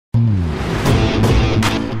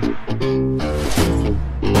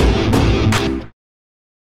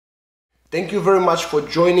Thank you very much for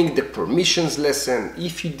joining the permissions lesson.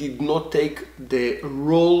 If you did not take the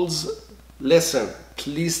roles lesson,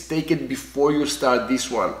 please take it before you start this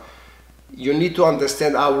one. You need to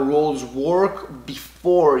understand how roles work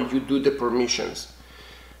before you do the permissions.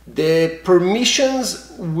 The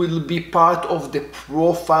permissions will be part of the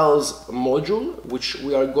profiles module, which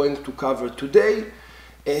we are going to cover today.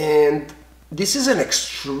 And this is an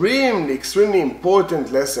extremely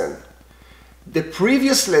important lesson. The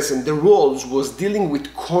previous lesson, the roles, was dealing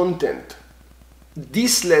with content.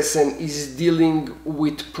 This lesson is dealing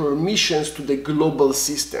with permissions to the global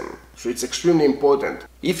system. So it's extremely important.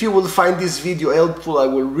 If you will find this video helpful, I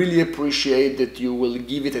will really appreciate that you will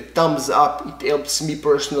give it a thumbs up. It helps me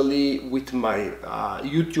personally with my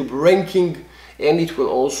YouTube ranking, and it will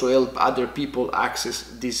also help other people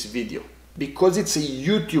access this video. Because it's a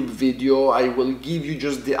YouTube video, I will give you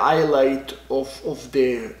just the highlight of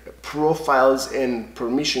the profiles and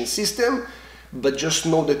permission system, but just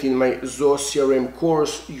know that in my Zoho CRM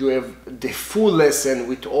course you have the full lesson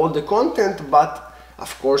with all the content, but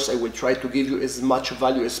of course I will try to give you as much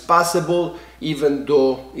value as possible, even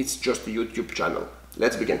though it's just a YouTube channel.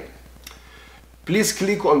 Let's begin. Please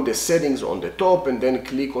click on the settings on the top and then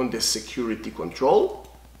click on the security control,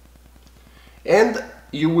 and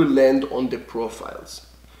you will land on the profiles.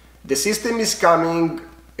 The system is coming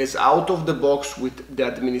as out of the box with the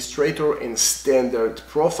administrator and standard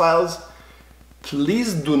profiles.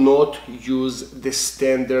 Please do not use the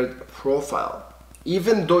standard profile.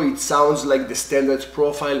 Even though it sounds like the standard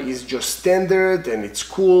profile is just standard and it's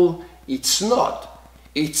cool, it's not.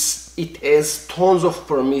 It has tons of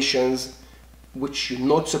permissions which you're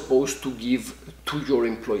not supposed to give to your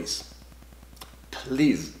employees.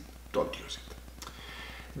 Please don't use it.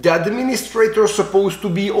 The administrator is supposed to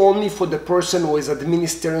be only for the person who is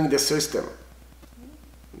administering the system.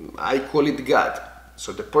 I call it God.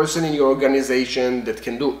 So the person in your organization that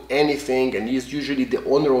can do anything and is usually the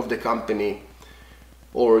owner of the company,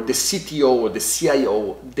 or the CTO or the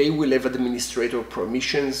CIO, they will have administrator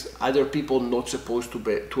permissions. Other people not supposed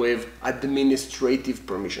to have administrative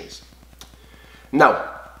permissions.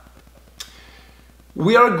 Now,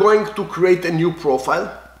 we are going to create a new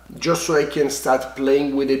profile, just so I can start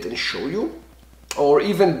playing with it and show you. Or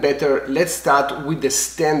even better, let's start with the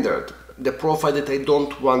standard, the profile that I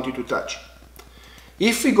don't want you to touch.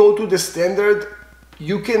 If we go to the standard,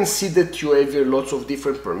 you can see that you have here lots of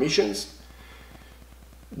different permissions.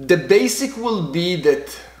 The basic will be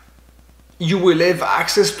that you will have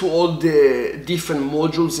access to all the different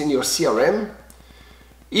modules in your CRM.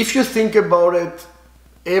 If you think about it,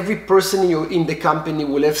 every person in the company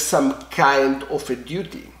will have some kind of a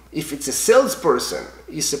duty. If it's a salesperson,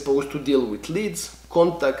 he's supposed to deal with leads,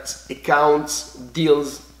 contacts, accounts,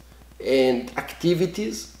 deals, and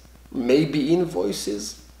activities, maybe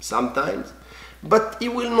invoices sometimes, but he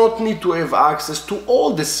will not need to have access to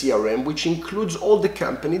all the CRM, which includes all the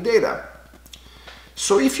company data.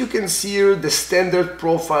 So if you can see here, the standard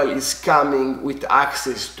profile is coming with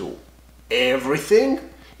access to everything,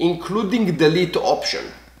 including the delete option,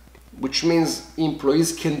 which means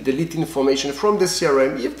employees can delete information from the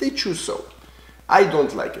CRM if they choose so. I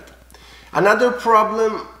don't like it. Another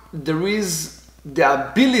problem, there is the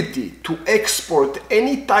ability to export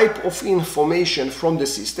any type of information from the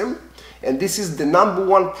system, and this is the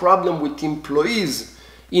 #1 problem with employees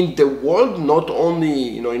in the world, not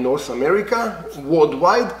only in North America,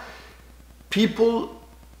 worldwide. People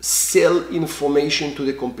sell information to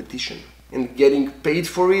the competition and getting paid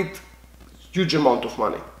for it, huge amount of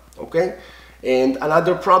money. Okay? And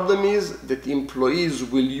another problem is that employees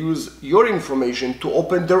will use your information to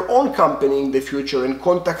open their own company in the future and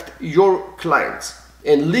contact your clients.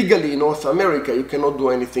 And legally in North America, you cannot do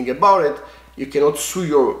anything about it. You cannot sue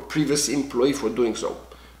your previous employee for doing so.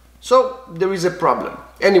 So there is a problem.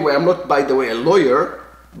 Anyway, I'm not, by the way, a lawyer,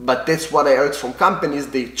 but that's what I heard from companies.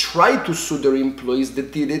 They try to sue their employees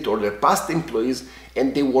that did it, or their past employees,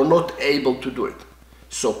 and they were not able to do it.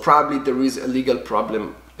 So probably there is a legal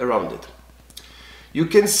problem around it. You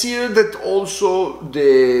can see here that also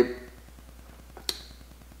the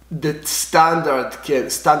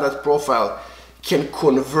standard profile can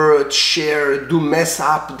convert, share, do mass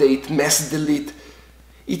update, mass delete.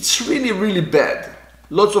 It's really bad.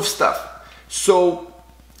 Lots of stuff. So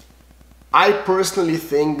I personally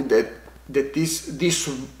think that this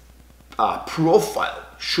profile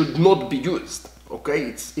should not be used.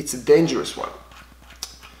 Okay, it's a dangerous one.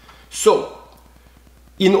 So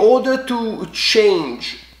in order to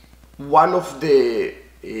change one of the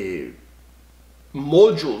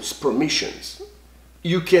modules permissions,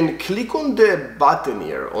 you can click on the button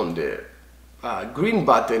here on the green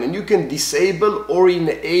button and you can disable or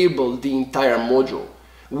enable the entire module,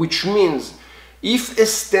 which means if a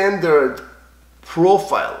standard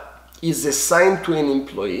profile is assigned to an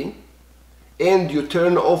employee and you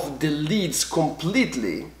turn off the leads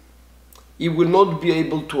completely, it will not be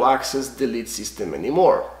able to access the lead system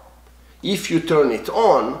anymore. If you turn it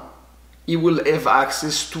on, it will have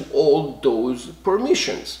access to all those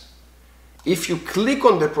permissions. If you click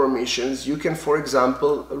on the permissions, you can, for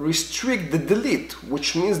example, restrict the delete,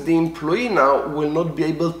 which means the employee now will not be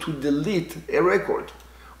able to delete a record.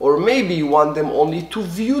 Or maybe you want them only to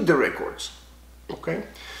view the records. Okay?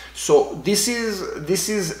 So this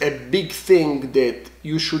is a big thing that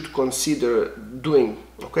you should consider doing.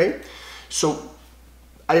 Okay? So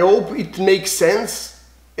I hope it makes sense,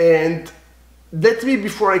 and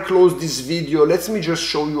before I close this video, let me just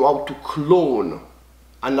show you how to clone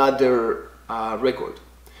another record.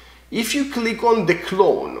 If you click on the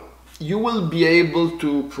clone, you will be able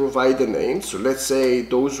to provide a name. So let's say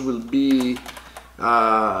those will be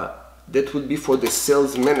that will be for the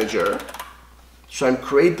sales manager. So I'm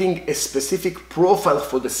creating a specific profile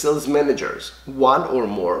for the sales managers, one or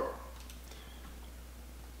more.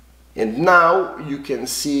 And now you can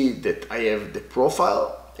see that I have the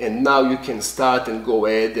profile, and now you can start and go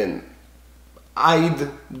ahead and hide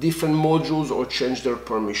different modules or change their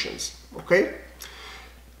permissions. Okay?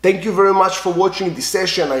 Thank you very much for watching this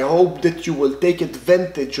session. I hope that you will take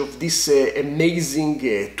advantage of this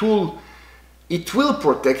amazing tool. It will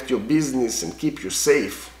protect your business and keep you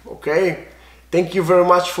safe. Okay? Thank you very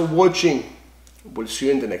much for watching. We'll see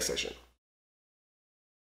you in the next session.